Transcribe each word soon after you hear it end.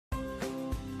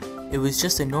It was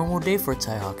just a normal day for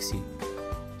Tyoxy.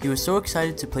 He was so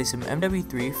excited to play some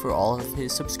MW3 for all of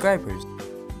his subscribers.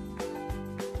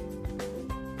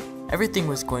 Everything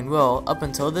was going well up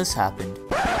until this happened.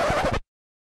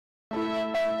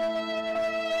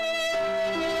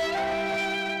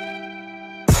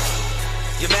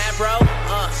 You mad, bro?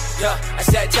 Yeah, I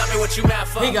said, tell me what you mad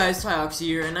for. Hey guys, Tyoxy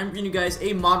here, and I'm bringing you guys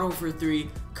a Modern Warfare 3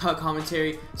 cut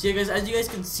commentary. So yeah guys, as you guys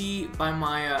can see by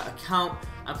my account,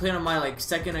 I'm playing on my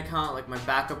second account, like my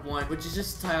backup one, which is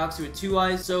just Tyoxy with 2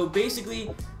 eyes. So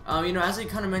basically, you know, as I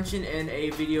kind of mentioned in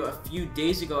a video a few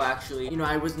days ago, actually, you know,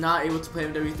 I was not able to play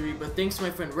MW3, but thanks to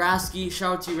my friend Rasky,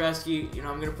 shout out to you Rasky, you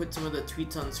know, I'm gonna put some of the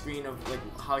tweets on the screen of like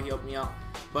how he helped me out.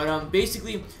 But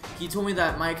basically, he told me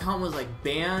that my account was like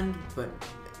banned, but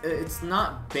it's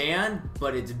not banned,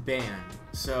 but it's banned.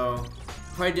 So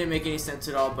probably didn't make any sense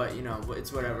at all, but you know,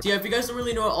 it's whatever. So yeah, if you guys don't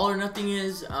really know what All or Nothing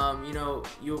is, you know,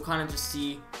 you'll kind of just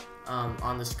see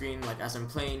on the screen like as I'm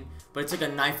playing, but it's like a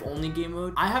knife only game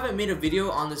mode. I haven't made a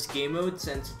video on this game mode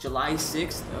since July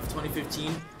 6th of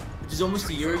 2015, which is almost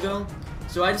a year ago.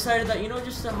 So I decided that, you know,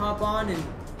 just to hop on and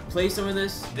play some of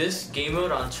this. This game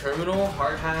mode on Terminal,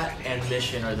 Hard Hat, and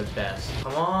Mission are the best.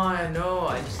 Come on, no,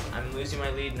 I'm losing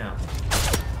my lead now.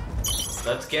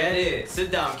 Let's get it.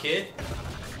 Sit down, kid.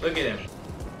 Look at him.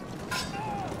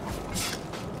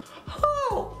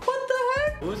 Oh, what the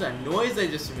heck? What was that noise I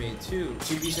just made, too?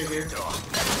 2 pieces right here.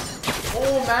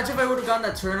 Oh, imagine if I would have gotten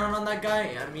that turn on that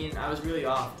guy. I mean, I was really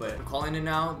off, but I'm calling it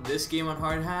now. This game on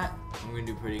Hard Hat, I'm gonna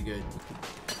do pretty good.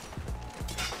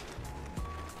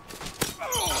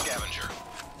 Scavenger.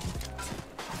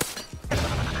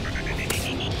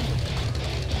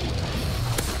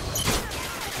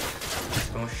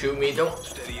 Don't shoot me, don't.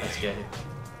 Let's get it.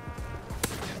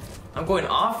 I'm going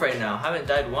off right now. Haven't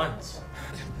died once.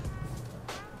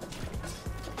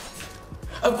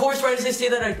 Of course, right as I say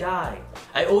that, I die.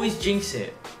 I always jinx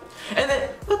it. And then,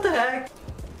 what the heck?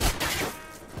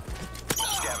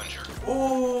 Scavenger.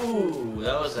 Ooh,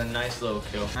 that was a nice little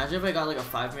kill. Imagine if I got like a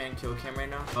 5-man kill cam right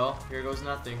now. Well, here goes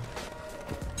nothing.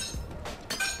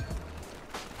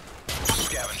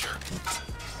 Scavenger.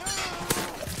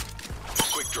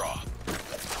 Quick draw.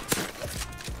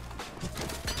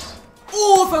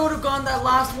 Oh, if I would have gone that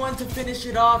last one to finish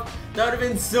it off, that would have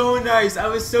been so nice. I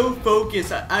was so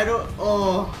focused. I don't,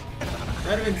 oh,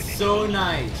 that would have been so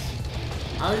nice.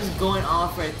 I was just going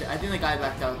off right there. I think the guy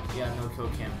backed out. Yeah, no kill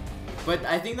cam. But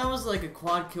I think that was like a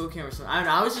quad kill cam or something. I don't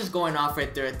know. I was just going off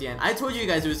right there at the end. I told you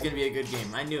guys it was going to be a good game.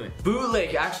 I knew it.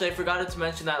 Bootleg. Actually, I forgot to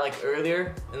mention that like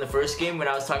earlier in the first game when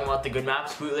I was talking about the good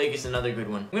maps. Bootleg is another good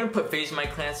one. I'm going to put FaZe in my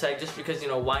clan tag just because, you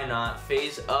know, why not?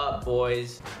 FaZe up,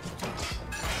 boys.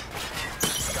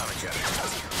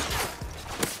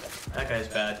 That guy's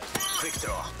bad. Quick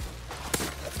draw.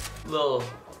 Little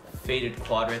faded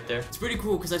quad right there. It's pretty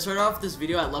cool because I started off this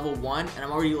video at level 1 and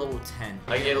I'm already level 10.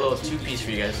 I can get a little 2-piece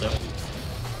for you guys though.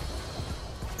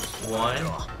 1.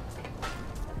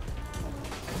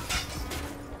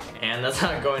 And that's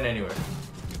not going anywhere.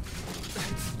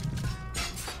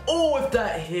 Oh, if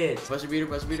that hits. Buzzer beater,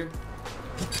 buzzer beater.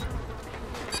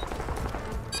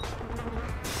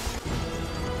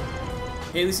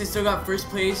 Hey, at least I still got first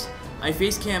place. My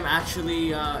face cam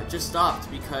actually just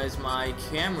stopped because my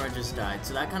camera just died,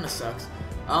 so that kind of sucks.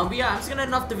 But yeah, I'm just gonna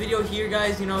end off the video here,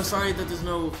 guys. You know, sorry that there's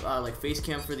no like face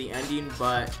cam for the ending,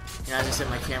 but you know, as I said,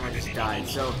 my camera just died.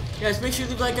 So, guys, make sure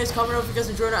you leave a like, guys, comment if you guys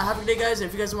enjoyed it. Have a good day, guys. And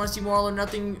if you guys want to see more All or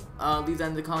Nothing, leave that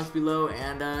in the comments below.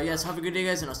 And yes, have a good day,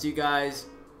 guys, and I'll see you guys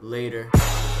later.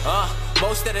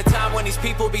 Most of the time when these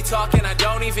people be talking, I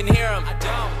don't even hear them.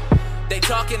 They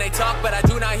talk, but I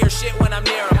do not hear shit when I'm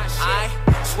near them. I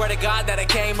swear to God that I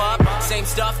came up, same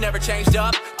stuff, never changed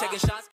up, taking shots.